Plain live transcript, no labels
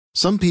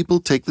Some people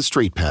take the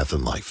straight path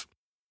in life.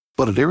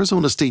 But at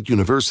Arizona State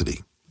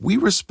University, we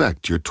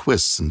respect your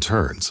twists and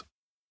turns.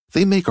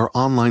 They make our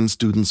online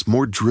students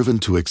more driven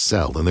to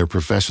excel in their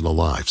professional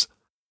lives.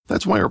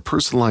 That's why our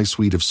personalized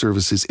suite of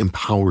services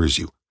empowers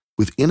you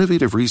with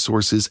innovative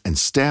resources and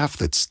staff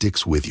that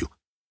sticks with you.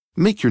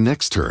 Make your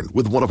next turn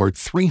with one of our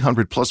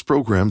 300-plus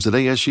programs at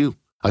ASU,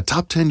 a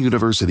top 10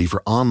 university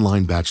for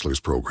online bachelor's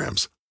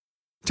programs.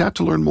 Tap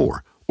to learn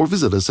more or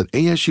visit us at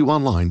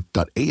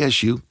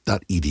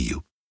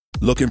asuonline.asu.edu.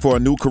 Looking for a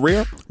new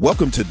career?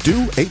 Welcome to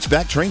Do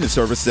HVAC Training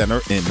Service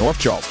Center in North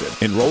Charleston.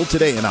 Enroll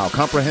today in our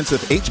comprehensive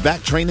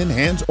HVAC training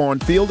hands-on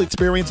field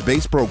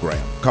experience-based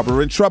program,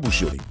 covering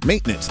troubleshooting,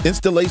 maintenance,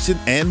 installation,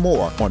 and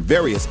more on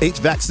various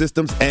HVAC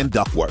systems and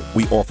ductwork.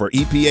 We offer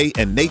EPA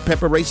and NAEP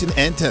preparation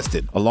and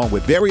testing, along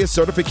with various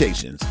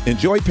certifications.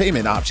 Enjoy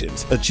payment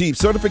options. Achieve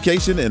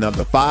certification in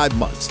under 5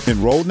 months.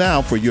 Enroll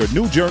now for your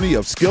new journey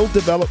of skill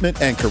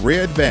development and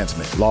career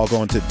advancement. Log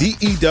on to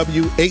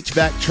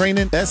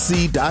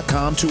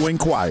dewhvactrainingsc.com to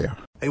inquire.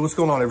 Hey, what's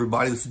going on,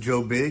 everybody? This is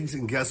Joe Biggs,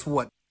 and guess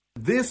what?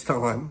 This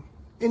time,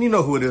 and you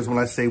know who it is when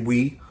I say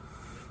we,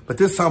 but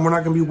this time we're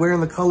not going to be wearing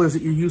the colors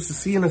that you're used to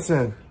seeing us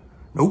in.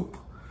 Nope.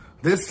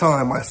 This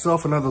time,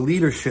 myself and other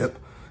leadership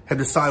have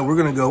decided we're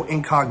going to go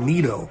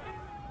incognito.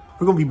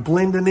 We're going to be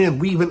blending in,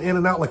 weaving in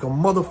and out like a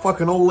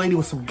motherfucking old lady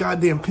with some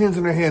goddamn pins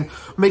in her hand,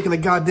 making a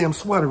goddamn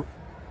sweater.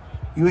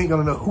 You ain't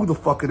going to know who the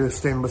fuck it is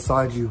standing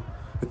beside you.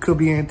 It could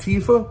be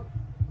Antifa.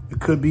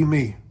 It could be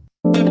me.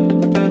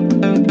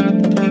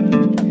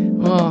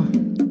 Oh.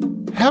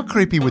 How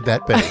creepy would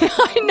that be?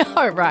 I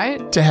know,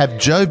 right? To have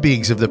Joe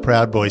Biggs of the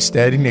Proud Boys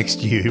standing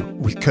next to you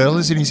with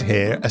curlers in his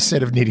hair, a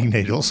set of knitting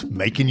needles,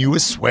 making you a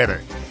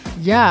sweater.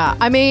 Yeah,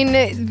 I mean,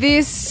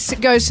 this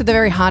goes to the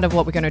very heart of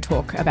what we're going to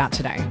talk about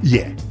today.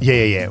 Yeah.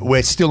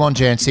 We're still on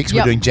Jan 6.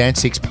 We're doing Jan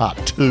 6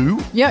 Part 2.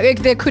 Yeah,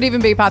 there could even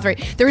be Part 3.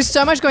 There is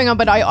so much going on,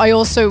 but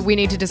we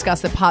need to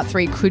discuss that Part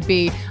 3 could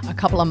be a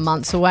couple of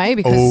months away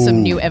because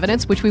some new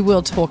evidence, which we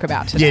will talk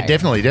about today. Yeah,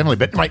 definitely.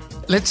 But, mate,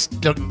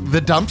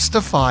 the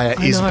dumpster fire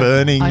is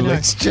burning.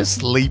 Let's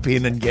just leap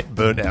in and get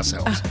burnt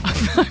ourselves.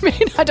 I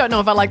mean, I don't know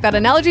if I like that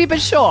analogy,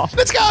 but sure.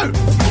 Let's go.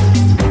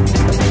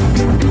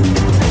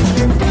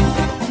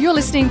 You're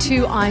listening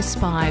to I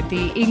Spy,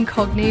 the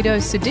incognito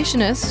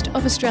seditionist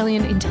of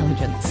Australian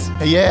intelligence.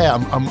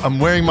 Yeah, I'm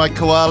wearing my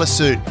koala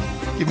suit.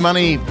 Give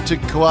money to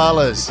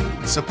koalas.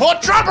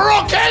 Support Trump or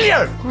I'll kill you!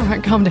 All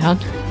right, calm down.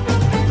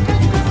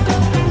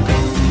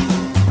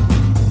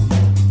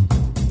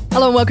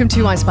 Hello and welcome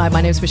to I Spy.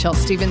 My name is Michelle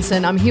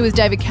Stevenson. I'm here with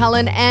David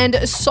Callan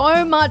and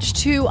so much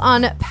to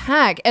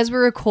unpack. As we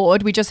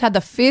record, we just had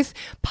the 5th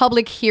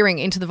public hearing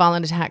into the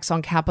violent attacks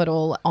on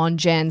Capitol on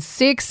Jan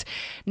 6.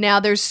 Now,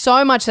 there's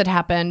so much that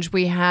happened.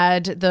 We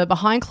had the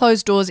behind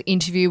closed doors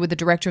interview with the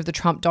director of the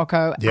Trump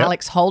doco,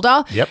 Alex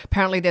Holder.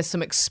 Apparently, there's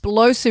some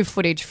explosive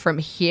footage from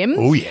him.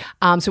 Oh, yeah.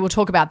 So we'll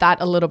talk about that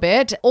a little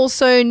bit.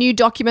 Also, new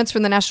documents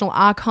from the National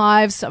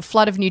Archives. A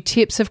flood of new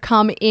tips have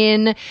come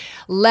in.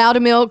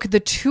 Loudermilk,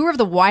 the tour of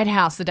the White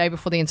House the day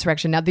before the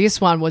insurrection. Now, this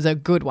one was a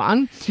good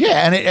one.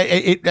 Yeah,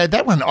 and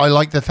that one, I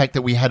like the fact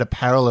that we had a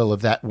parallel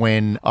of that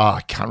when,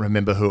 I can't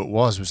remember who it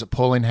was. Was it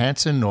Pauline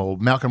Hanson or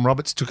Malcolm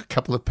Roberts took a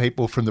couple of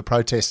people from the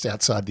protests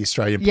outside the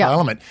Australian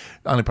Parliament.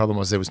 The only problem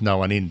was there was no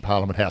one in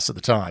Parliament House at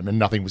the time and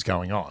nothing was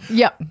going on.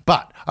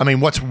 But, I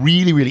mean, what's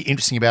really, really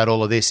interesting about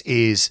all of this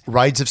is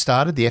raids have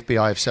started. The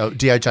FBI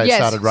DOJ have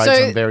started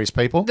raids on various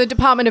people. The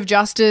Department of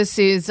Justice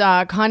is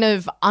kind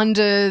of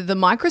under the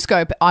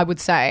microscope, I would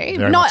say.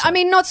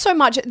 Not so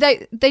much.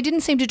 They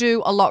didn't seem to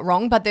do a lot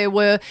wrong, but there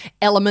were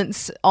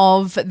elements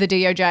of the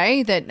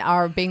DOJ that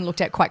are being looked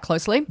at quite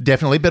closely.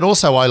 Definitely, but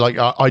also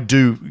I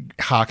do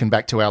harken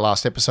back to our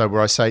last episode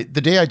where I say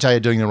the DOJ are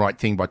doing the right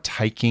thing by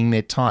taking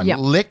their time.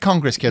 Let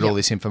Congress get all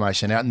this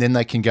information out and then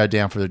they can go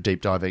down for the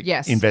deep dive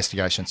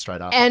investigation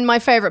straight after. And my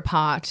favourite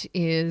part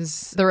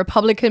is the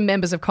Republican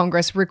members of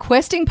Congress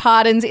requesting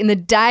pardons in the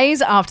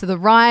days after the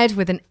riot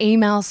with an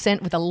email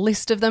sent with a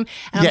list of them.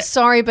 And I'm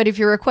sorry, but if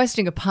you're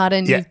requesting a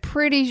pardon, you're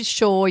pretty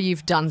sure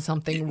you've done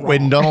something wrong.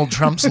 When Donald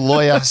Trump's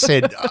lawyer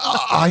said,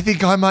 I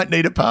think I might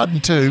need a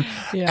pardon too,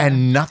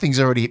 and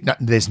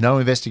there's no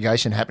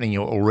investigation happening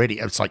already.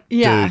 It's like,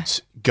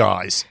 dudes,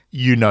 guys,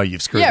 you know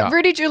you've screwed up.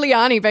 Rudy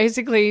Giuliani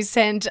basically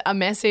sent a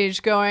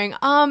message going,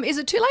 is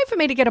it too late for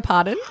me to get a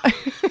pardon?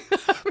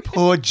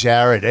 Poor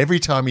Jared. Every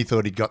time he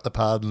thought he'd got the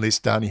pardon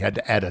list done, he had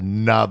to add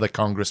another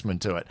congressman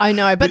to it. I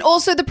know, but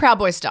also the Proud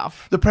Boy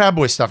stuff. The Proud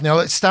Boy stuff. Now,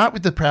 let's start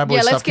with the Proud Boy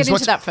stuff. Yeah, let's get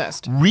into that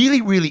first.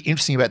 Really, really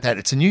interesting about that,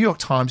 it's a New York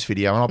Times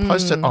video, and I'll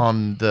post it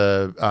on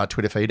the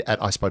Twitter feed at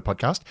iSpy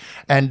Podcast.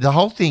 And the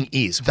whole thing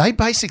is, they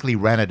basically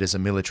ran it as a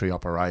military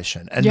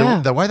operation.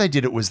 And the way they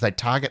did it was they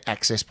target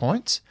access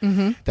points.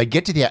 They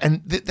get to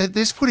and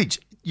there's footage.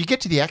 You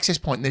get to the access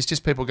point and there's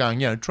just people going,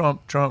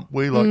 Trump,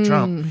 we like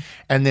Trump.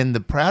 And then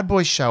the Proud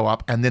Boys show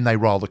up and then they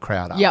roll the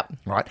crowd up.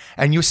 Right?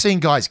 And you're seeing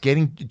guys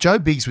Joe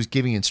Biggs was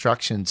giving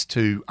instructions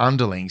to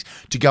underlings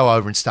to go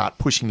over and start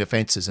pushing the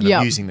fences and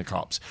abusing the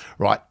cops.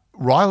 Right?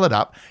 Rile it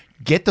up,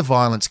 get the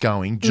violence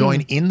going,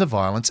 join in the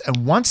violence.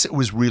 And once it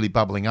was really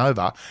bubbling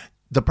over,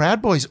 the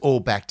Proud Boys all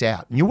backed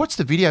out. And you watch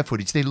the video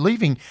footage, they're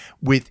leaving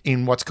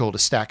in what's called a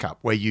stack up,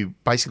 where you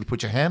basically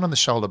put your hand on the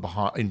shoulder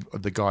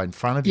of the guy in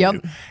front of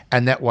you,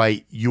 and that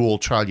way you all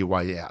trail your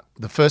way out.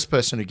 The first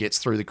person who gets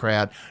through the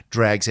crowd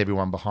drags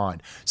everyone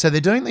behind. So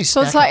they're doing these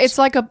stack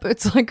ups.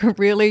 It's like a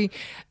really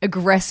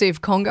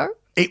aggressive Congo.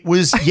 It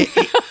was,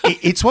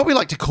 it's what we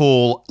like to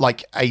call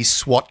like a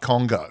SWAT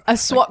Congo. A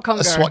SWAT Congo.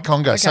 A SWAT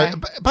Congo. Okay. So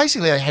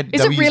basically they had...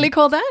 Is it really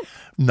called that?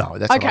 No,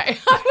 that's okay.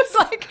 I was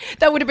like,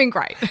 that would have been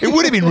great. It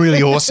would have been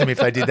really awesome if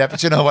they did that.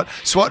 But you know what?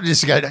 SWAT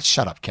just go,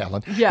 shut up,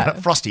 Callan. Yeah.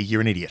 Frosty, you're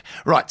an idiot.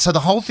 Right. So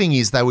the whole thing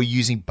is they were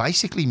using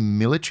basically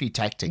military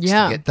tactics.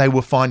 They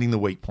were finding the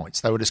weak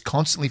points. They were just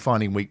constantly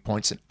finding weak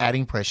points and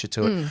adding pressure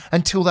to it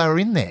until they were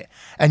in there,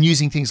 and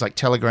using things like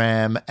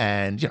Telegram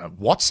and,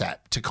 WhatsApp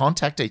to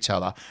contact each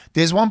other.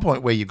 There's one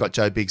point where you've got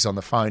Joe Biggs on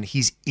the phone.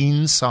 He's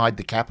inside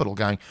the Capitol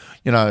going,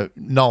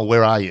 Noel,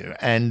 where are you?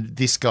 And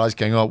this guy's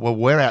going, oh, well,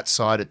 we're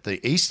outside at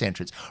the east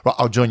entrance. Right,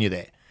 I'll join you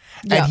there.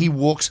 Yeah. And he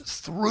walks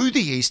through the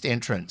east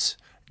entrance.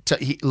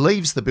 He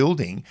leaves the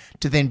building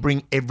to then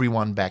bring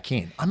everyone back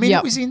in. I mean,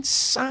 It was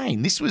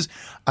insane. This was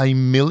a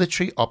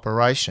military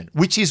operation,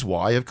 which is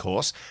why, of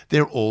course,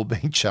 they're all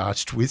being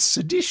charged with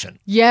sedition.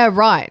 Yeah,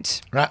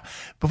 right. Right.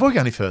 Before we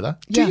go any further,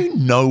 do you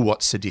know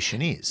what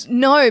sedition is?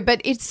 No,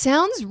 but it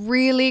sounds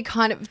really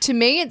to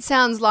me, it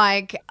sounds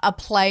like a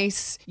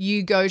place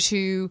you go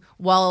to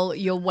while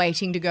you're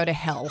waiting to go to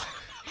hell.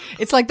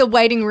 It's like the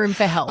waiting room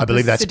for hell. I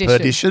believe that's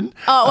perdition.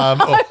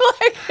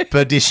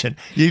 Perdition.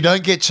 You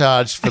don't get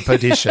charged for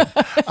perdition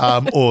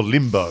or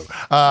limbo.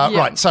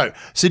 Right. So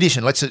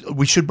sedition.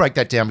 We should break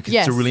that down because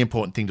it's a really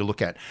important thing to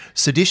look at.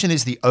 Sedition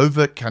is the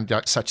overt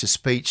conduct such as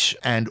speech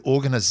and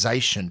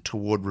organisation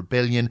toward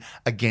rebellion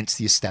against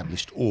the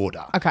established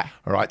order. Okay.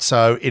 All right.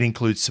 So it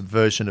includes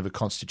subversion of a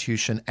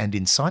constitution and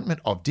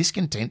incitement of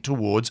discontent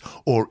towards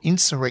or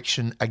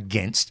insurrection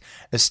against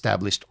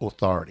established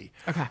authority.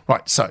 Okay.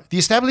 Right. So the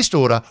established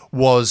order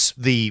was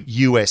the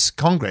US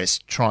Congress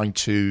trying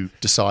to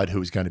decide who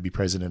was going to be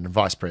president and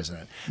vice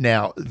president.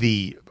 Now,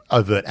 the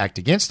overt act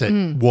against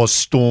it was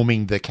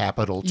storming the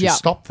Capitol to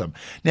stop them.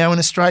 Now, in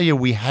Australia,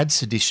 we had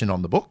sedition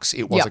on the books.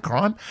 It was a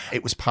crime.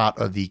 It was part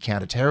of the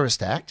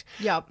Counter-Terrorist Act.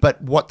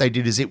 But what they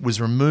did is it was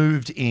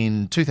removed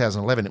in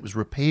 2011. It was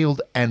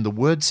repealed, and the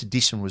word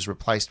sedition was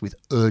replaced with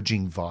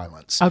urging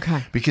violence.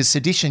 Okay. Because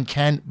sedition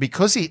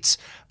because it's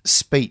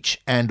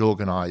speech and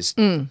organised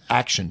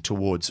action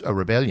towards a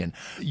rebellion,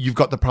 you've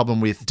got the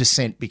problem with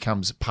dissent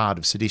becomes part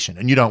of sedition,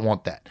 and you don't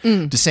want that.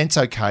 Dissent's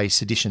okay,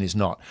 sedition is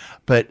not.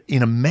 But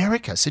in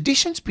America,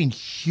 sedition's been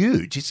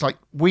huge. It's like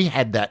we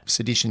had that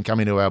sedition come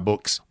into our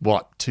books,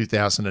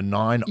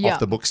 2009, off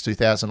the books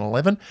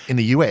 2011. In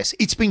the US,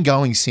 it's been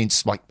going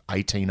since like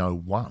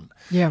 1801.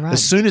 Yeah, right.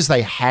 As soon as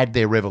they had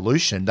their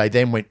revolution, they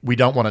then went, we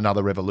don't want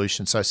another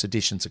revolution, so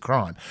sedition's a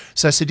crime.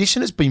 So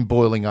sedition has been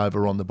boiling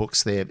over on the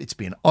books there. It's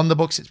been on the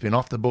books, it's been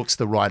off the books.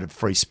 The right of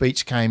free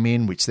speech came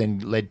in, which then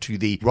led to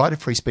the right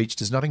of free speech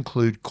does not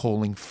include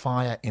calling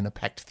fire in a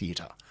packed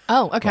theatre.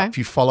 Oh, okay. Right? If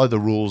you follow the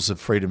rules of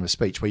freedom of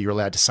speech, where you're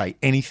allowed to say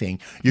anything,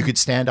 you could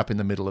stand up in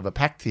the middle of a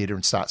packed theatre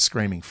and start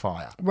screaming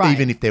fire,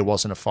 even if there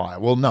wasn't a fire.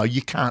 Well, no,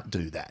 you can't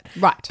do that.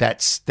 Right.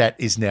 That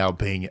is now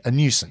being a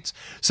nuisance.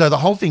 So the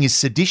whole thing is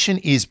sedition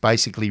is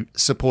basically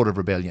support of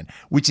rebellion,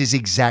 which is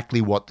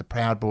exactly what the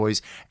Proud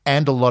Boys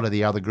and a lot of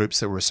the other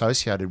groups that were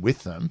associated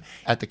with them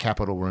at the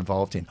Capitol were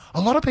involved in. A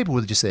lot of people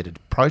were just there to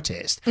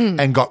protest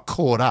and got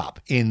caught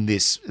up in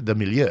the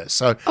milieu.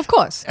 So, of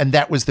course. And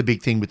that was the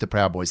big thing with the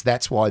Proud Boys.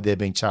 That's why they're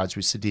being charged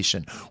with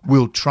sedition.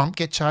 Will Trump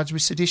get charged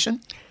with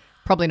sedition?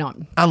 Probably not.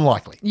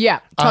 Unlikely.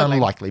 Yeah, totally.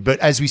 Unlikely. But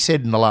as we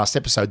said in the last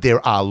episode,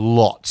 there are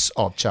lots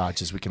of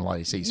charges we can lay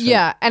his feet.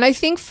 Yeah, and I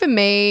think for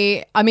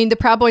me, I mean, the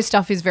Proud Boys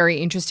stuff is very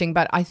interesting,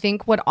 but I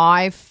think what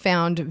I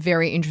found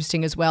very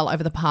interesting as well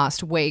over the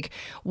past week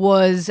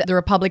was the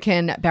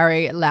Republican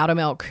Barry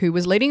Loudermilk, who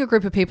was leading a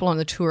group of people on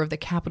the tour of the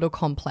Capitol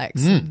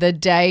complex the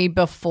day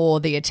before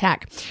the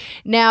attack.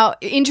 Now,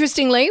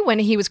 interestingly, when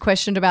he was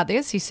questioned about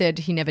this, he said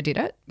he never did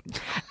it.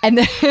 And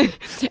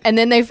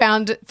then they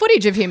found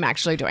footage of him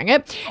actually doing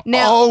it.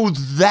 Now,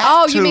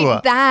 you mean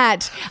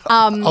that?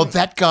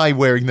 That guy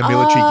wearing the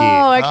military gear.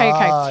 Oh,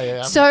 okay.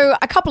 Yeah. So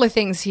a couple of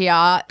things here.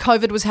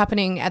 COVID was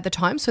happening at the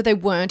time, so they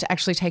weren't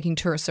actually taking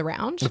tourists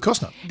around. Of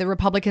course not. The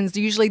Republicans,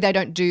 usually they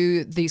don't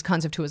do these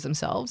kinds of tours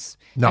themselves.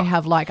 No. They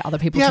have like other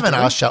people you to have do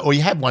an it. usher, or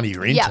you have one of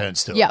your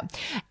interns do it. Yeah.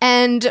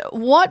 And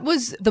what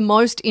was the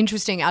most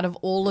interesting out of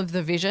all of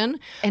the vision,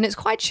 and it's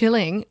quite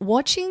chilling,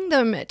 watching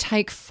them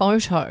take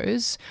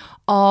photos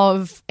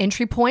of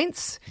entry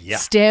points,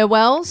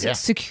 stairwells,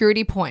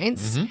 security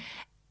points,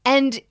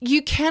 And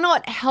you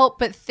cannot help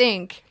but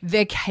think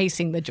they're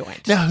casing the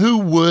joint. Now, who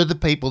were the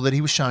people that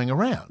he was showing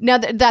around? Now,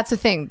 that's the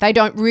thing. They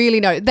don't really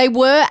know. They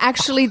were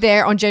actually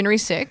there on January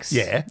 6th.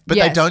 Yeah, but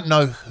they don't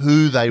know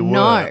who they were.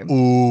 No.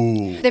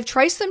 Ooh. They've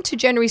traced them to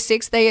January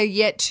 6th. They are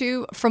yet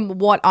to, from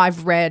what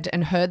I've read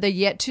and heard, they're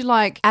yet to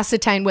like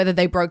ascertain whether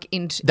they broke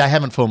into. They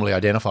haven't formally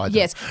identified them.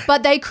 Yes,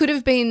 but they could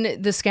have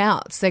been the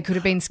scouts. They could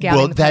have been scouting.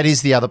 Well, that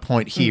is the other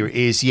point here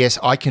is, yes,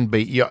 I can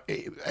be,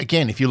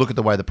 again, if you look at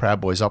the way the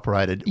Proud Boys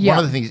operated, one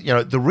of the things,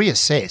 the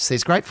reassess,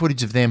 there's great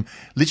footage of them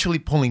literally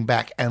pulling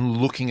back and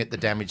looking at the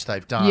damage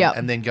they've done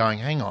and then going,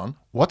 hang on,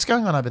 what's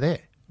going on over there?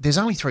 There's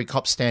only 3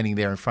 cops standing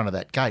there in front of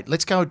that gate.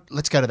 Let's go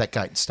to that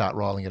gate and start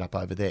rolling it up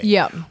over there.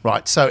 Yeah.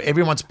 Right. So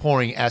everyone's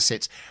pouring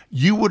assets.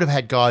 You would have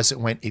had guys that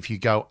went, if you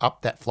go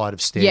up that flight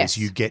of stairs,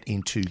 you get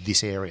into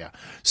this area.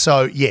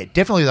 So, yeah,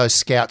 definitely those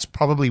scouts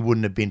probably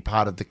wouldn't have been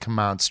part of the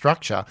command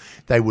structure.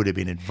 They would have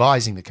been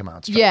advising the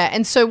command structure. Yeah,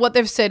 and so what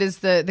they've said is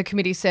the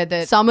committee said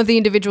that some of the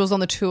individuals on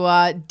the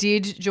tour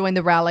did join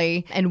the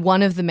rally, and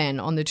one of the men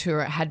on the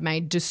tour had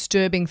made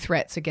disturbing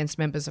threats against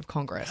members of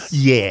Congress.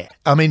 Yeah.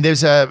 I mean,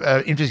 there's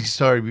a interesting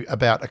story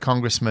about a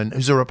congressman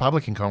who's a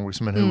Republican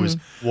congressman who was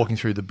walking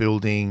through the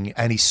building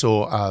and he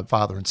saw a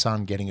father and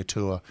son getting a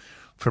tour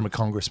from a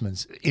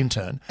congressman's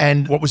intern.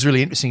 And what was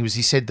really interesting was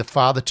he said the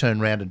father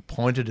turned around and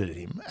pointed at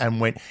him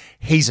and went,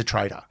 he's a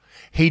traitor.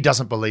 He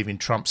doesn't believe in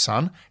Trump's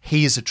son.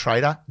 He is a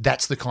traitor.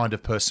 That's the kind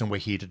of person we're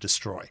here to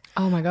destroy.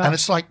 Oh, my God. And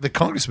it's like the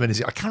congressman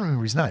I can't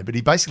remember his name, but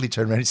he basically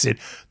turned around and said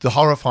the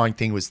horrifying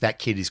thing was that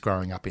kid is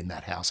growing up in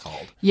that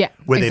household. Yeah,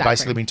 where they're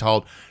basically being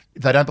told,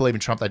 if they don't believe in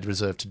Trump, they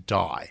deserve to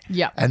die.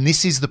 Yeah. And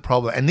this is the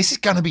problem. And this is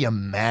going to be a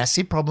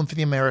massive problem for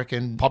the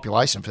American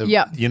population, for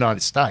the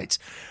United States,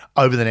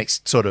 over the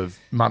next sort of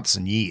months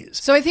and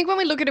years. So I think when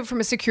we look at it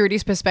from a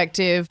securities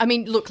perspective, I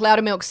mean, look,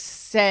 Loudermilk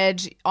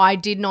said, I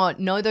did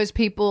not know those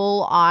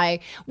people.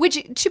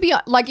 Which, to be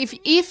like, if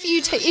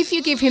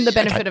you give him the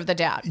benefit of the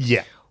doubt.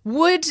 Yeah.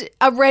 Would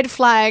a red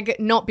flag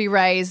not be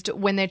raised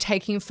when they're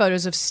taking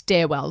photos of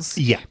stairwells?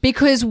 Yeah.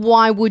 Because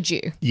why would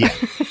you? Yeah.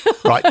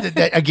 Right.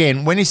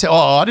 Again, when he said,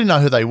 I didn't know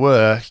who they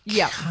were.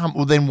 Yeah.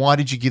 Well, then why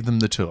did you give them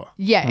the tour?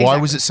 Yeah. Why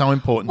was it so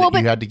important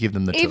that you had to give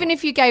them the tour? Even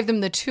if you gave them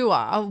the tour,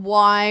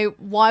 why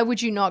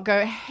would you not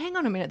go, hang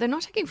on a minute, they're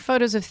not taking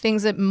photos of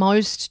things that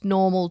most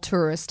normal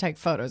tourists take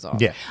photos of.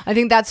 Yeah. I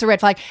think that's a red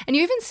flag. And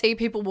you even see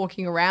people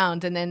walking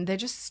around and then they're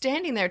just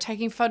standing there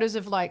taking photos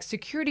of like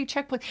security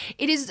checkpoints.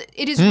 It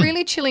is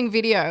really chilling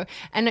video,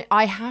 and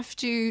I have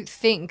to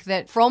think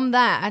that from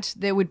that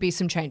there would be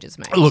some changes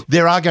made. Look,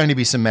 there are going to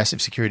be some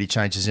massive security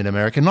changes in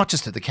America, not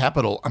just at the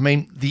Capitol. I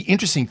mean, the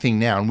interesting thing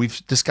now, and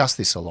we've discussed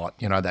this a lot,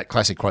 that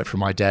classic quote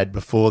from my dad,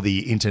 before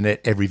the internet,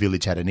 every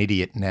village had an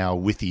idiot. Now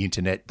with the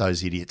internet,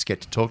 those idiots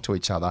get to talk to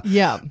each other.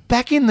 Yeah.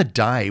 Back in the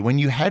day when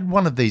you had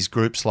one of these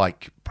groups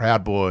like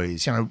Proud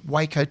Boys,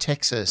 Waco,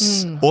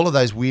 Texas, all of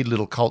those weird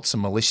little cults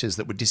and militias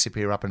that would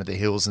disappear up into the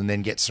hills and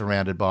then get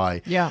surrounded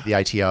by the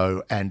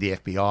ATO and the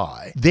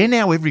FBI. They're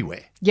now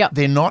everywhere. Yeah.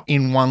 They're not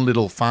in one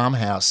little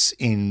farmhouse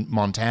in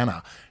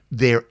Montana.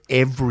 They're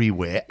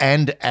everywhere.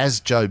 And as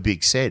Joe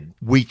Big said,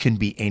 we can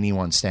be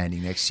anyone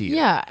standing next to you.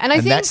 Yeah. And I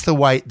think that's the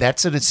way,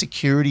 that's a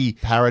security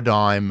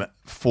paradigm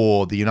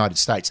for the United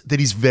States that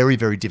is very,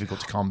 very difficult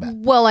to combat.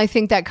 Well, I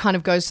think that kind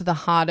of goes to the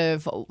heart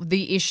of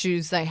the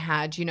issues they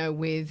had,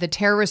 with the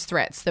terrorist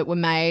threats that were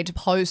made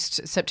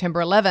post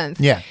September 11th.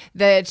 Yeah.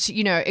 That,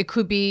 it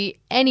could be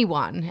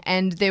anyone.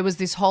 And there was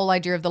this whole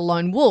idea of the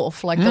lone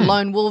wolf. Like the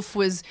lone wolf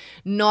was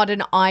not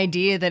an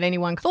idea that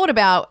anyone thought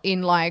about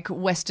in like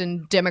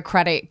Western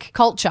democratic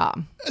culture.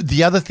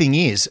 The other thing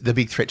is the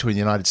big threat to the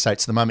United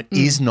States at the moment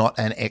is not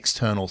an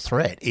external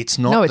threat. It's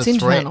not it's the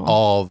threat internal.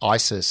 of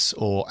ISIS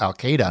or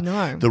Al-Qaeda.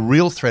 No. The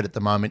real threat at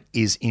the moment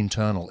is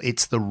internal.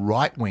 It's the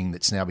right wing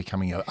that's now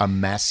becoming a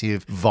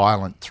massive,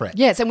 violent threat.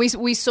 Yes, and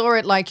we saw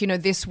it like,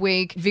 this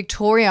week,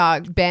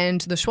 Victoria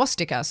banned the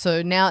swastika.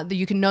 So now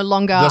you can no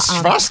longer... The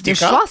swastika?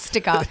 The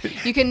swastika.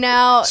 You can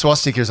now...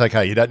 Swastika is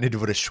okay. You don't need to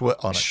put a schwa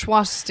on it.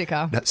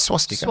 Swastika. No,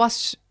 swastika.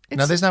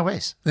 No, there's no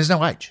S. There's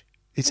no H.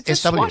 It's a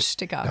SW.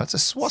 swastika. No, it's a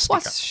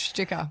swastika.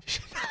 Swastika.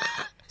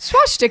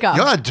 Swastika.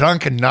 You're a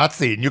drunken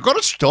Nazi and you've got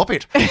to stop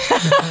it.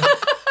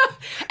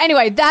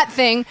 Anyway, that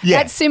thing,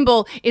 that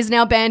symbol is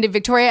now banned in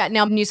Victoria.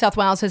 Now New South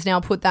Wales has now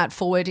put that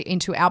forward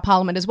into our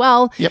parliament as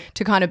well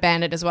to kind of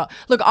ban it as well.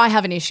 Look, I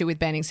have an issue with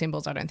banning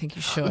symbols. I don't think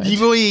you should.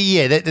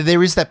 Yeah,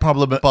 there is that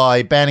problem.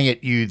 By banning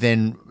it, you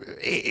then...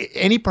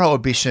 Any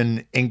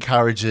prohibition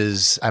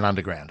encourages an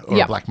underground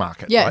or a black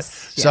market. Yes,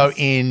 right? So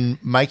in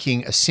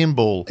making a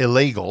symbol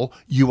illegal,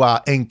 you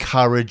are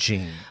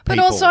encouraging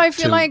people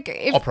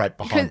to operate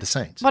behind the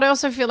scenes. But I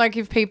also feel like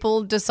if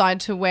people decide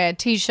to wear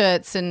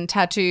T-shirts and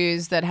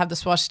tattoos that have the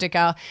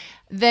swastika,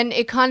 then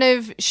it kind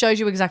of shows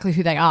you exactly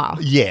who they are.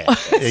 Yeah.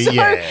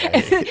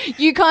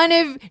 You kind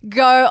of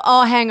go,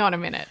 oh, hang on a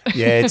minute.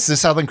 Yeah, it's the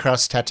Southern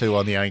Cross tattoo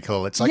on the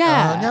ankle. It's like,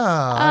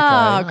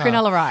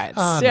 Cronulla rights.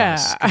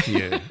 Nice. Good for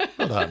you.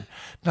 Well done.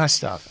 Nice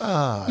stuff.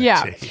 Oh,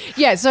 Yeah. gee.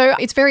 Yeah. So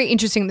it's very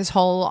interesting, this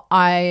whole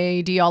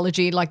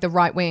ideology, like the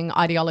right wing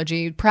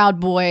ideology, Proud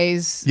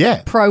Boys,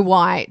 Yeah.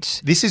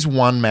 pro-white. This is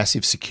one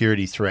massive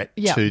security threat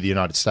Yeah. to the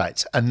United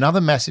States.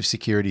 Another massive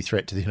security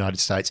threat to the United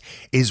States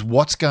is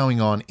what's going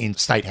on in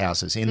state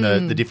houses, in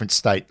the different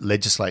state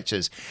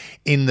legislatures,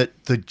 in the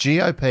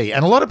GOP.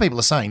 And a lot of people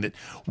are saying that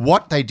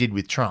what they did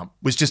with Trump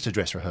was just a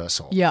dress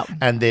rehearsal. Yep.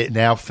 And they're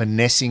now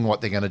finessing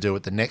what they're going to do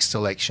at the next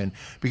election,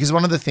 because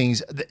one of the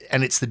things,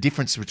 and it's the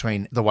difference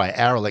between the way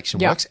our election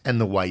Yep. works and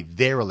the way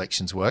their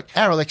elections work.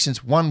 Our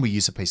elections, one, we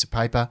use a piece of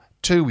paper.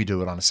 2, we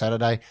do it on a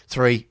Saturday.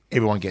 3,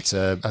 everyone gets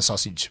a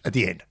sausage at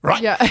the end,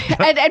 right? Yeah.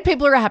 and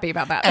people are happy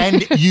about that.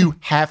 And you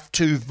have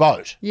to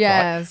vote.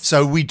 Yes. Right?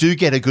 So we do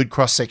get a good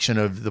cross-section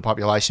of the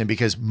population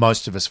because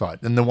most of us vote.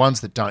 And the ones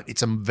that don't,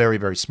 it's a very,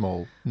 very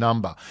small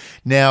number.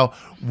 Now,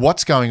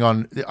 what's going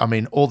on, I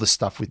mean, all the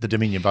stuff with the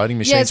Dominion voting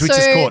machines, which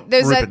has caught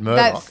there's Rupert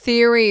Murdoch. that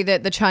theory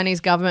that the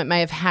Chinese government may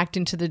have hacked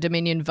into the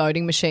Dominion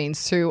voting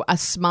machines through a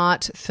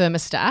smart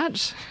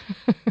thermostat.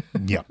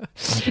 Yeah.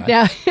 Okay.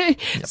 Now,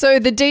 so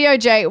the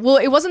DOJ, well,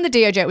 it wasn't the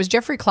DOJ, it was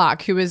Jeffrey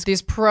Clark, who was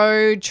this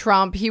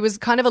pro-Trump. He was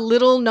kind of a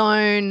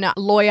little-known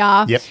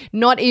lawyer, Yep.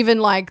 not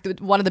even like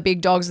one of the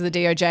big dogs of the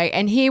DOJ.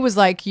 And he was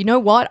like, you know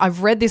what?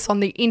 I've read this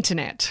on the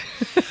internet.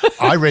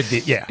 I read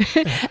it, yeah.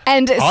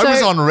 And I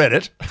was on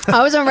Reddit.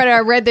 I was on Reddit. I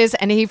read this,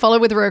 and he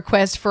followed with a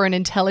request for an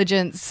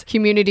intelligence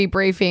community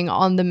briefing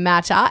on the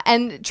matter.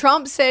 And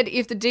Trump said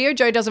if the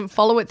DOJ doesn't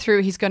follow it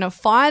through, he's going to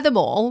fire them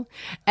all,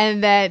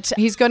 and that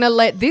he's going to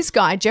let this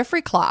guy,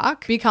 Jeffrey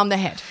Clark, become the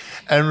head.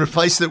 And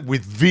replace it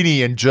with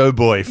Vinny and Joe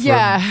Boy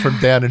from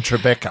down in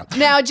Tribeca.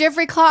 Now,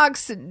 Jeffrey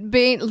Clark's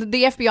been,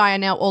 the FBI are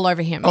now all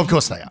over him. Of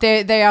course they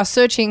are. They are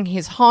searching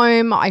his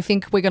home. I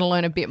think we're going to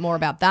learn a bit more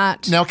about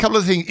that. Now, a couple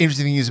of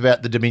interesting things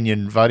about the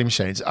Dominion voting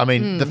machines. I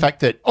mean, the fact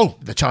that,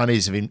 the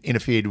Chinese have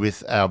interfered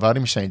with our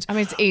voting machines. I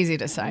mean, it's easy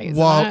to say, isn't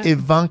While it?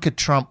 Ivanka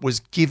Trump was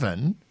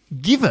given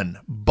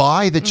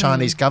by the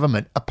Chinese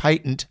government a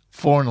patent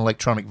for an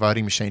electronic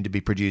voting machine to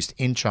be produced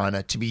in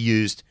China to be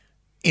used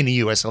in a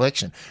US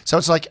election. So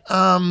it's like,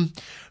 for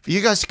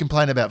you guys to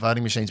complain about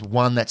voting machines,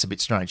 1, that's a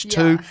bit strange.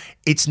 Yeah. 2,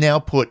 it's now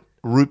put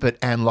Rupert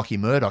and Lockie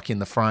Murdoch in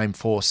the frame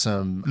for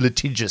some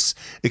litigious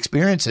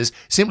experiences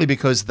simply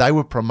because they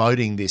were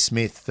promoting this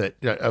myth that,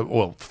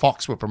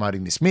 Fox were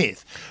promoting this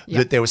myth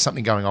that there was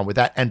something going on with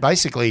that. And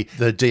basically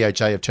the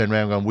DOJ have turned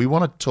around and gone, we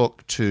want to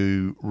talk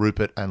to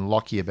Rupert and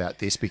Lockie about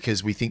this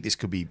because we think this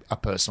could be a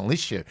personal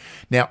issue.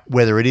 Now,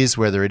 whether it is,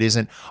 whether it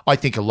isn't, I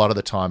think a lot of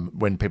the time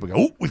when people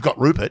go, we've got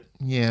Rupert,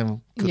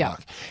 well, good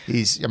luck.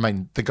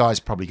 The guy's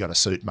probably got a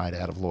suit made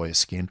out of lawyer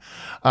skin.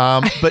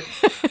 But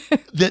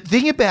the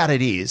thing about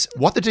it is,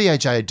 what the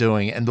DOJ are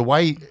doing and the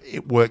way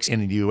it works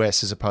in the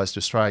US as opposed to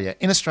Australia.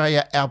 In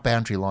Australia, our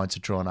boundary lines are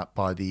drawn up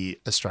by the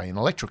Australian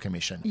Electoral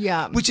Commission,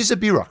 which is a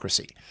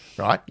bureaucracy,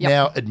 right? Yep.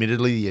 Now,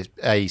 admittedly, the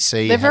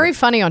AEC... They're very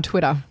funny on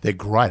Twitter. They're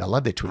great. I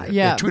love their Twitter.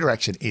 Yeah. Their Twitter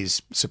action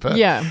is superb.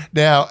 Yeah.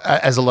 Now,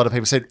 as a lot of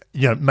people said,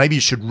 maybe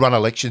you should run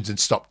elections and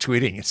stop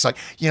tweeting. It's like,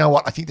 you know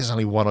what? I think there's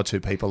only 1 or 2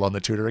 people on the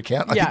Twitter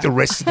account. I think the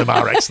rest of them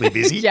are actually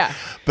busy. Yeah.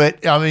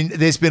 But, I mean,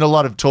 there's been a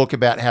lot of talk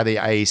about how the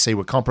AEC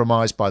were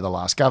compromised by the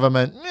last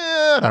government.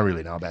 I don't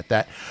really know about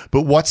that.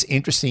 But what's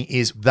interesting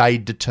is they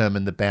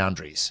determine the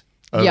boundaries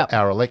of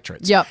our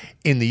electorates. Yep.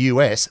 In the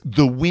US,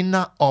 the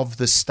winner of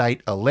the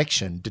state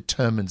election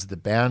determines the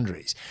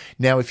boundaries.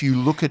 Now, if you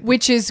look at...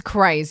 Which is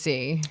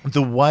crazy.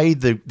 The way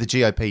the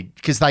GOP...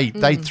 Because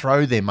they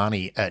throw their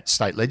money at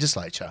state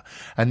legislature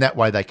and that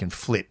way they can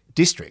flip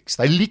districts.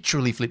 They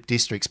literally flip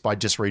districts by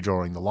just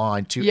redrawing the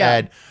line to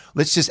add...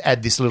 Let's just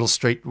add this little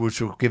street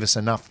which will give us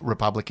enough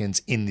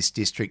Republicans in this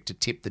district to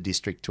tip the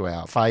district to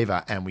our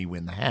favour and we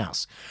win the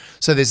House.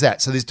 So there's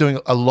that. So there's doing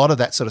a lot of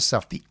that sort of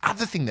stuff. The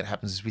other thing that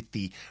happens is with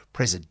the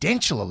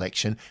presidential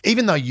election,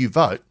 even though you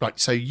vote, like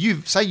so you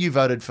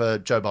voted for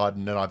Joe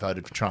Biden and I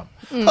voted for Trump.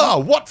 Oh,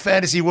 what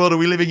fantasy world are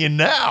we living in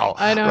now?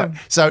 I know. Right.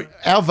 So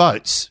our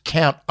votes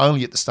count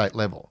only at the state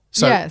level.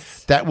 So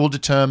that will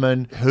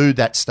determine who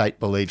that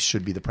state believes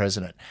should be the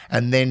president.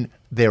 And then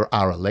there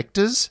are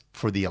electors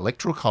for the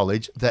Electoral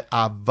College that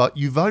are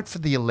you vote for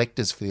the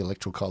electors for the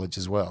Electoral College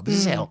as well. This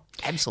is how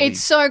absolutely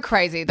it's so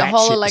crazy, the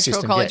whole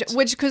Electoral College,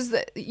 which because,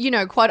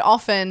 quite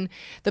often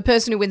the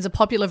person who wins a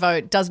popular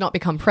vote does not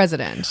become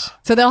president.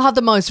 So they'll have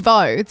the most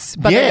votes,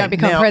 but they don't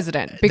become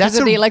president because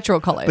of the Electoral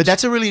College. But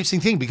that's a really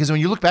interesting thing because when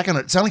you look back on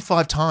it, it's only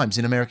 5 times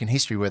in American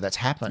history where that's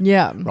happened.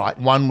 Yeah. Right?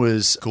 One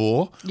was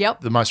Gore.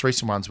 Yep. The most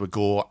recent ones were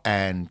Gore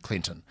and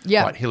Clinton.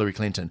 Yeah. Right, Hillary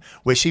Clinton,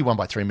 where she won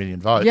by 3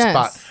 million votes. Yes.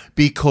 But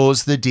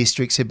because the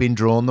districts have been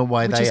drawn the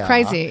way they are. Which is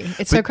crazy.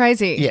 It's so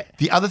crazy. Yeah.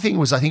 The other thing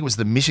was, I think it was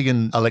the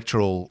Michigan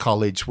Electoral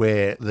College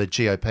where the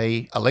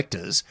GOP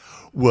electors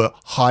were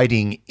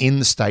hiding in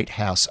the state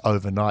house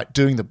overnight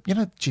doing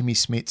Jimmy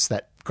Smith's,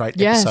 that great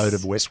Yes. episode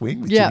of West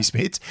Wing with Jimmy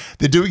Smits.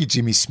 They're doing a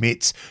Jimmy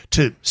Smits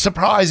to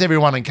surprise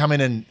everyone and come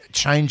in and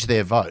change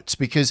their votes,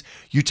 because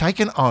you take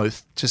an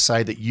oath to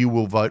say that you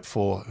will vote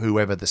for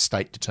whoever the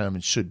state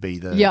determines should be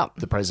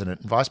the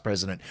president and vice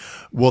president.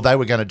 Well, they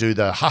were going to do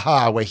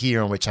the, we're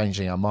here and we're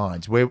changing our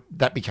minds, where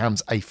that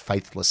becomes a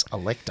faithless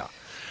elector.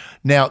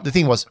 Now, the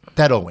thing was,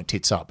 that all went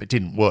tits up. It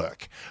didn't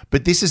work.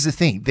 But this is the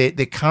thing. They're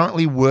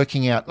currently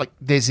working out, like,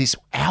 there's this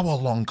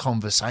hour-long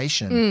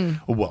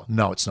conversation. Well,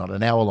 no, it's not.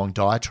 An hour-long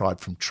diatribe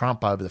from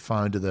Trump over the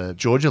phone to the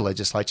Georgia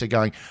legislature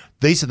going,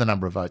 these are the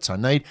number of votes I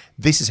need.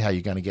 This is how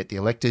you're going to get the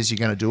electors. You're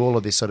going to do all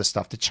of this sort of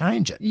stuff to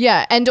change it.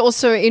 Yeah, and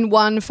also in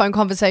one phone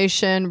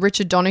conversation,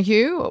 Richard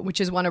Donoghue, which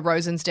is one of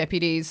Rosen's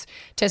deputies,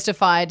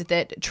 testified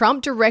that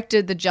Trump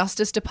directed the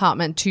Justice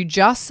Department to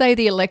just say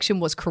the election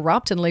was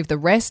corrupt and leave the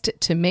rest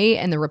to me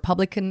and the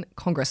Republican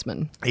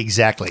congressman.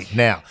 Exactly.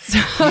 Now,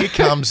 here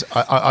comes,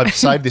 I've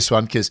saved this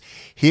one because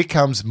here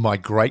comes my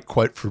great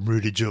quote from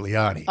Rudy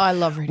Giuliani. I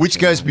love Rudy Which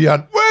Giuliani. goes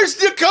beyond, where's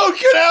the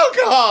coke and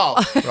alcohol?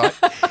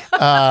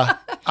 Right?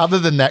 Other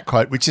than that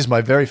quote, which is my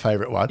very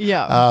favourite one.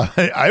 Yeah.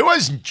 I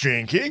wasn't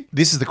drinking.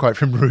 This is the quote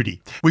from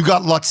Rudy. We've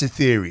got lots of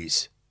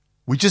theories.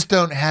 We just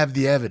don't have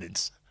the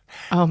evidence.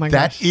 Oh my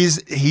gosh. That is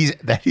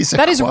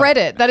quote.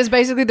 Reddit. That is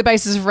basically the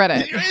basis of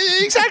Reddit.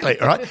 Exactly.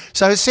 All right.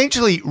 So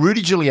essentially,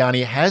 Rudy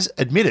Giuliani has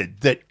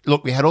admitted that,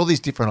 look, we had all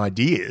these different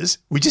ideas.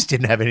 We just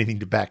didn't have anything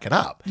to back it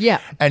up. Yeah.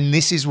 And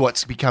this is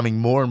what's becoming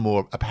more and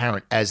more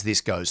apparent as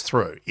this goes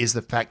through, is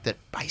the fact that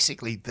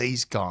basically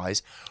these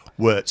guys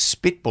were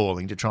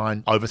spitballing to try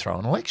and overthrow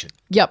an election.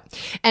 Yep.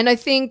 And I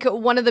think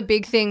one of the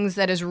big things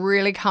that has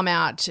really come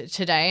out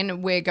today,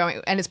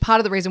 and it's part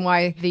of the reason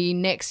why the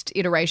next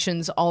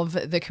iterations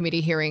of the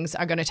committee hearings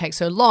are going to take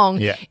so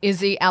long, is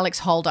the Alex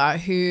Holder,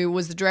 who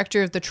was the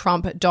director of the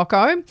Trump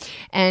doco,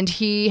 and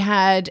he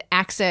had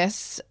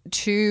access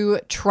to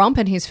Trump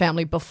and his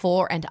family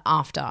before and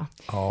after.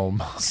 Oh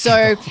my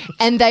God.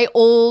 And they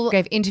all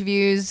gave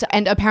interviews,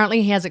 and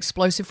apparently he has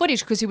explosive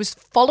footage because he was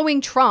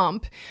following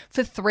Trump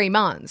for 3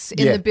 months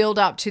in the build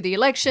up to the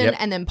election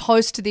and then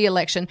post the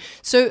election.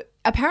 So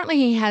apparently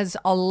he has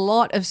a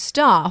lot of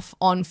stuff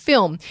on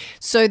film.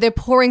 So they're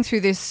pouring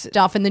through this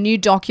stuff and the new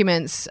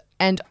documents.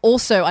 And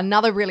also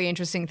another really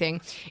interesting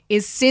thing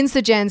is since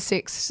the Jan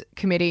 6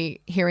 committee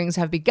hearings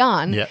have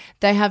begun,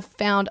 they have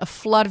found a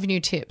flood of new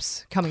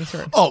tips coming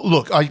through. Oh,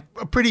 look, I'm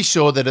pretty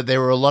sure that there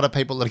were a lot of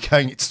people that are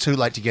going, it's too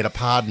late to get a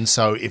pardon,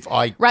 so if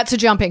I... Rats are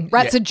jumping.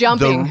 Rats are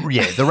jumping.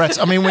 The rats.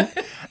 I mean, when...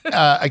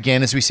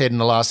 again, as we said in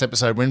the last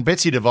episode, when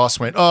Betsy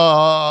DeVos went,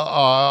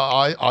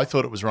 I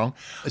thought it was wrong.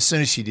 As soon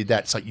as she did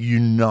that, it's like,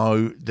 you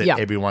know that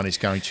everyone is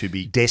going to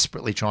be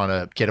desperately trying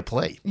to get a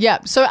plea. Yeah.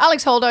 So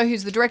Alex Holder,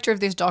 who's the director of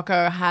this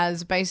doco, has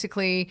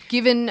basically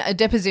given a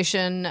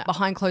deposition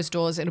behind closed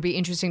doors. It'll be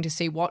interesting to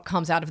see what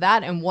comes out of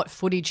that and what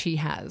footage he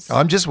has.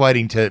 I'm just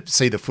waiting to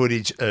see the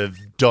footage of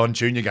Don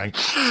Jr. going,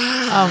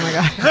 oh my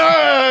God.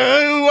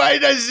 Oh, why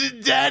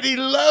doesn't Daddy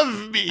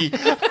love me?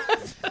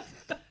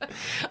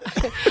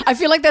 I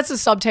feel like that's the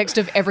subtext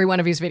of every one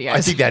of his videos.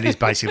 I think that is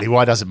basically,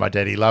 why doesn't my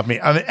daddy love me?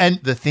 I mean, and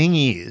the thing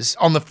is,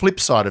 on the flip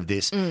side of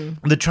this,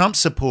 the Trump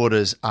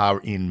supporters are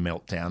in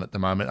meltdown at the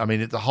moment. I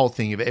mean, the whole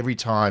thing of every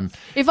time...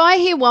 If I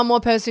hear one more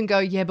person go,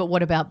 yeah, but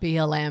what about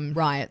BLM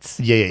riots?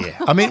 Yeah.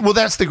 I mean, well,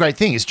 that's the great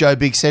thing. As Joe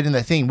Biggs said in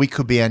that thing, we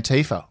could be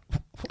Antifa.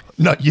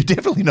 No, you're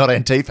definitely not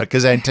Antifa,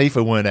 because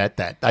Antifa weren't at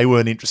that. They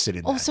weren't interested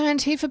in that. Also,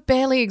 Antifa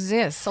barely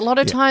exists. A lot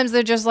of times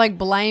they're just like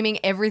blaming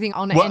everything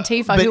on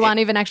Antifa who aren't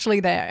even actually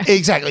there.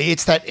 Exactly.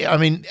 It's that, I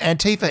mean,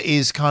 Antifa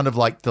is kind of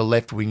like the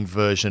left-wing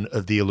version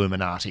of the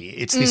Illuminati.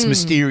 It's this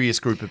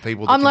mysterious group of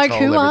people that I'm like,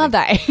 who everything. are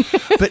they?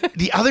 But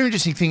the other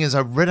interesting thing is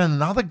I read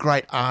another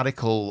great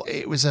article.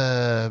 It was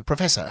a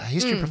professor, a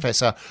history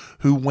professor,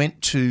 who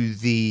went to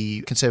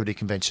the Conservative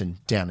Convention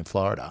down in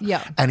Florida.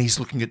 Yeah. And he's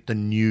looking at the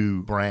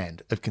new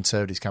brand of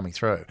Conservatives coming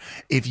through.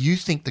 If you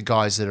think the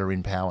guys that are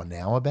in power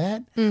now are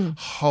bad,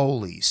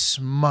 holy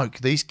smoke,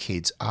 these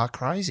kids are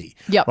crazy.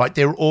 Yep. Right?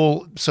 They're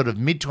all sort of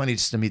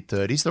mid-20s to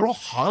mid-30s. They're all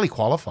highly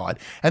qualified.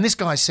 And this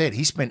guy said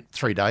he spent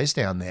 3 days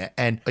down there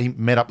and he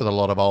met up with a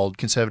lot of old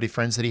Conservative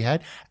friends that he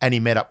had, and he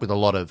met up with a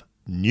lot of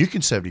new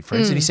Conservative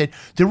friends, and he said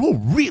they're all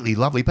really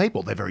lovely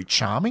people. They're very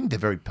charming, they're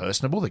very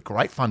personable, they're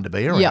great fun to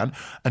be around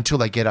until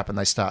they get up and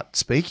they start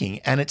speaking.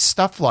 And it's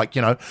stuff like,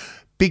 you know,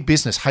 big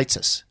business hates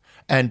us.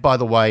 And by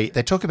the way,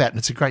 they talk about, and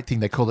it's a great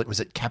thing, they call it, was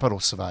it capital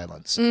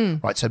surveillance?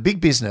 Right, so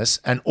big business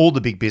and all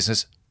the big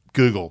business,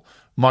 Google,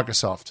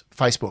 Microsoft,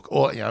 Facebook,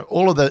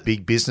 all of the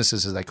big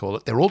businesses, as they call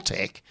it, they're all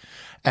tech,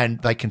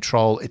 and they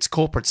control, it's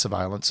corporate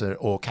surveillance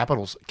or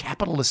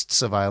capitalist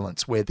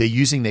surveillance, where they're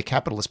using their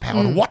capitalist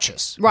power to watch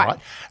us. Right.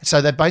 So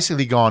they've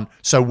basically gone,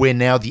 so we're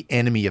now the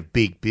enemy of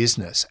big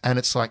business. And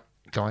it's like,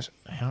 guys,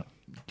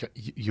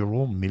 you're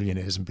all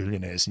millionaires and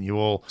billionaires, and you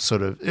all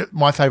sort of...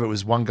 My favourite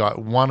was one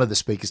of the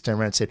speakers turned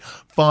around and said,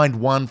 find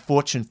one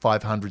Fortune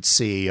 500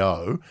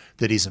 CEO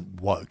that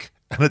isn't woke,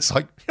 And it's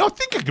like, I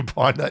think I can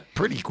find that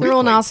pretty quickly. They're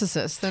all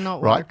narcissists. They're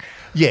not right? woke.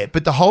 Yeah,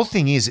 but the whole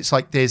thing is, it's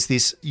like there's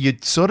this,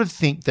 you'd sort of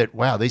think that,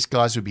 wow, these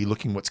guys would be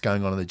looking what's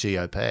going on in the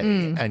GOP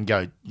and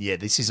go, yeah,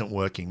 this isn't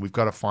working. We've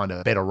got to find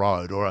a better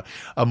road or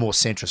a more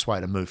centrist way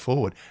to move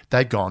forward.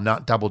 They've gone, no,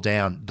 double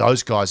down.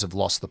 Those guys have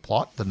lost the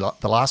plot.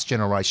 The last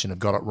generation have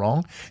got it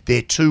wrong.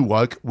 They're too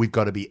woke. We've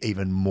got to be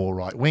even more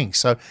right-wing.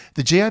 So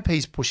the GOP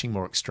is pushing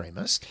more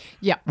extremist,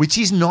 which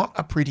is not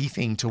a pretty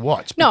thing to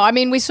watch. No, I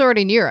mean, we saw it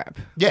in Europe.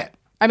 Yeah.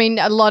 I mean,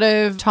 a lot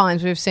of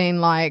times we've seen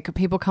like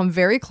people come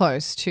very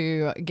close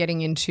to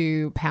getting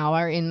into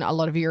power in a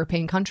lot of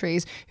European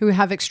countries who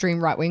have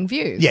extreme right-wing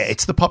views. Yeah,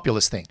 it's the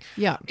populist thing.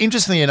 Yeah.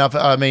 Interestingly enough,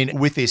 I mean,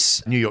 with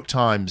this New York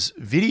Times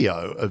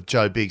video of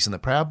Joe Biggs and the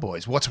Proud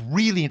Boys, what's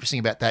really interesting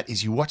about that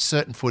is you watch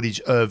certain footage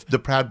of the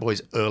Proud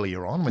Boys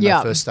earlier on when they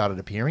first started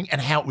appearing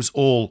and how it was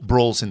all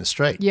brawls in the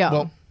street. Yeah.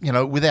 Well, you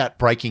know, without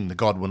breaking the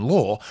Godwin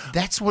law,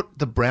 that's what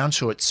the brown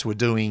shorts were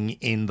doing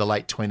in the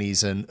late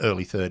 20s and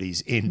early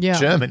 30s in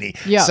Germany.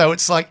 Yeah. So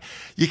it's like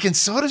you can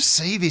sort of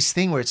see this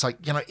thing where it's like,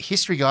 you know,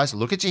 history, guys,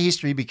 look at your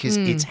history because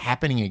it's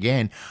happening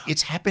again.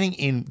 It's happening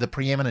in the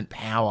preeminent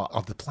power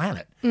of the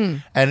planet.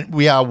 And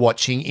we are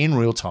watching in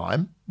real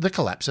time the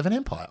collapse of an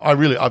empire.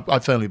 I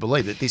firmly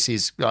believe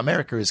that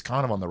America is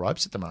kind of on the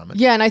ropes at the moment.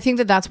 Yeah, and I think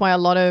that that's why a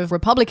lot of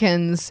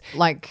Republicans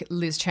like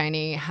Liz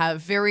Cheney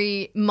have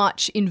very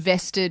much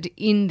invested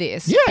in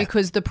this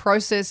because the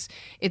process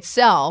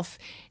itself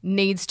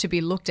needs to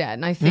be looked at.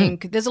 And I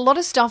think there's a lot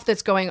of stuff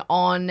that's going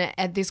on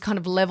at this kind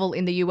of level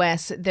in the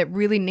US that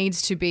really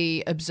needs to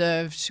be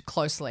observed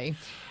closely.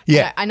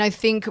 Yeah. And I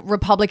think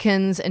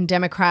Republicans and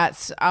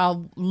Democrats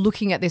are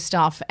looking at this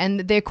stuff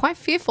and they're quite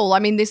fearful. I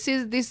mean, this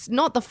is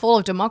not the fall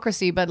of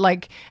democracy, but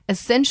like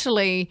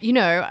essentially, you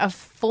know, a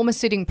former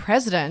sitting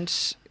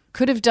president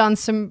could have done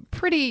some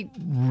pretty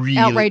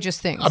outrageous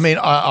things. I mean,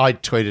 I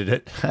tweeted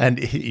it,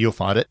 and you'll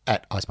find it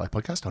at iSpy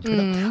Podcast on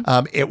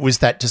Twitter. It was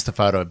just a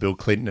photo of Bill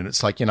Clinton, and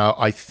it's like, you know,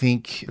 I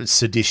think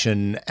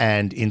sedition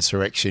and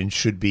insurrection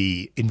should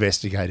be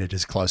investigated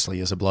as closely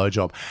as a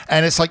blowjob.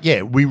 And it's like,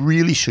 yeah, we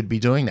really should be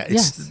doing that.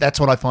 That's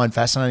what I find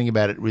fascinating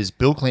about it was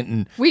Bill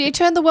Clinton. We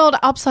turned the world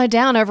upside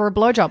down over a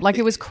blowjob. Like,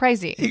 it was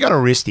crazy. He got a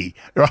wristy,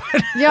 right?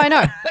 Yeah, I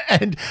know.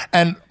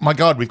 and my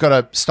God, we've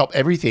got to stop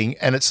everything.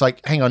 And it's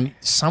like, hang on,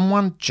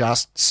 someone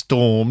just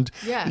stormed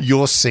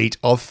your seat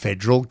of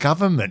federal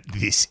government.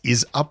 This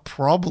is a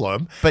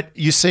problem. But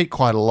you see it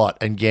quite a lot.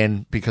 And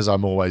again, because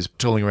I'm always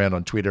tooling around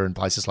on Twitter and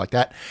places like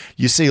that,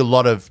 you see a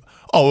lot of,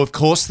 of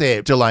course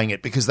they're delaying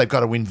it because they've got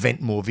to invent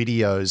more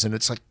videos. And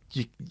it's like,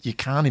 you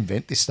can't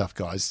invent this stuff,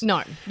 guys.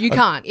 No, you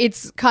can't.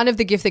 It's kind of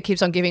the gift that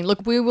keeps on giving.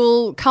 Look, we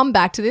will come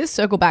back to this,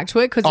 circle back to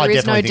it, because there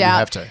is no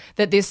doubt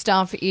that this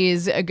stuff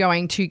is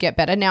going to get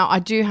better. Now, I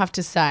do have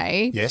to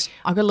say, yes,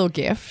 I got a little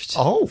gift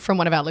from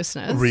one of our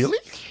listeners. Really?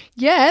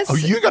 Yes. Oh,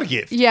 you got a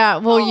gift? Yeah,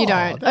 well, you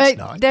don't. That's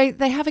nice.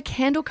 They have a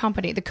candle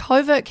company, the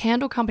Covert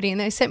Candle Company, and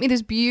they sent me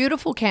this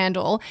beautiful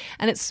candle,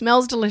 and it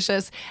smells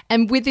delicious.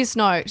 And with this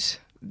note,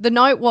 the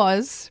note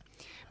was,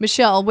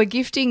 Michelle, we're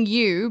gifting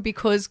you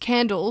because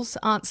candles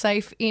aren't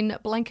safe in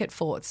blanket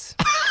forts.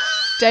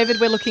 David,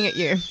 we're looking at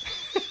you.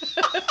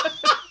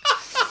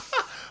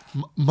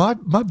 My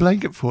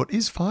blanket fort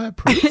is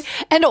fireproof.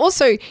 And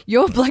also,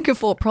 your blanket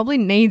fort probably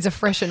needs a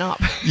freshen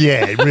up.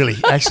 Yeah, really.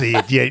 Actually,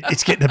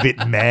 it's getting a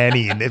bit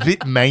manny and a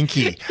bit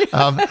manky.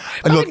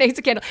 Probably needs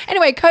a candle.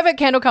 Anyway, Covert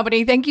Candle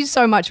Company, thank you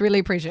so much. Really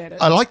appreciate it.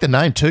 I like the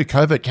name too,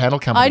 Covert Candle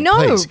Company. I know,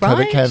 please. right?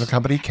 Covert Candle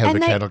Company,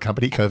 Covert Candle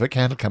Company, Covert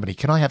Candle Company.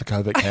 Can I have a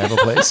covert candle,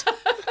 please?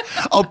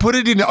 I'll put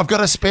it in. I've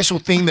got a special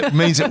thing that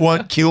means it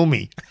won't kill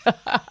me.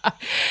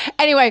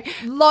 Anyway,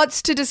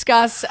 lots to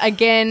discuss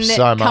again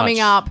coming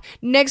up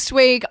next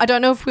week. I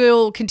don't know if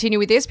we'll continue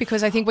with this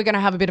because I think we're going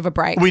to have a bit of a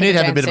break. We need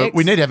to have a bit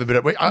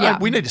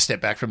of. We need to step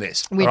back from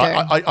this. We do.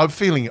 I'm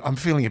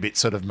feeling a bit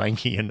sort of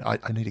manky, and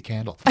I need a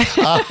candle.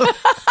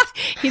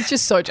 He's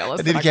just so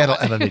jealous. I need a candle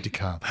and I need to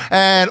calm.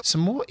 And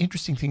some more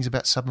interesting things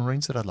about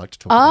submarines that I'd like to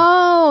talk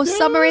about.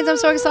 Submarines! I'm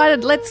so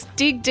excited. Let's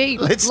dig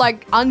deep. Let's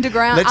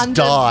underground. Let's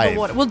under dive. the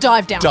water. We'll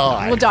dive down.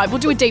 Dive. We'll dive. We'll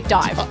do a deep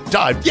dive.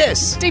 Dive.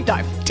 Yes. Deep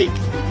dive. Deep.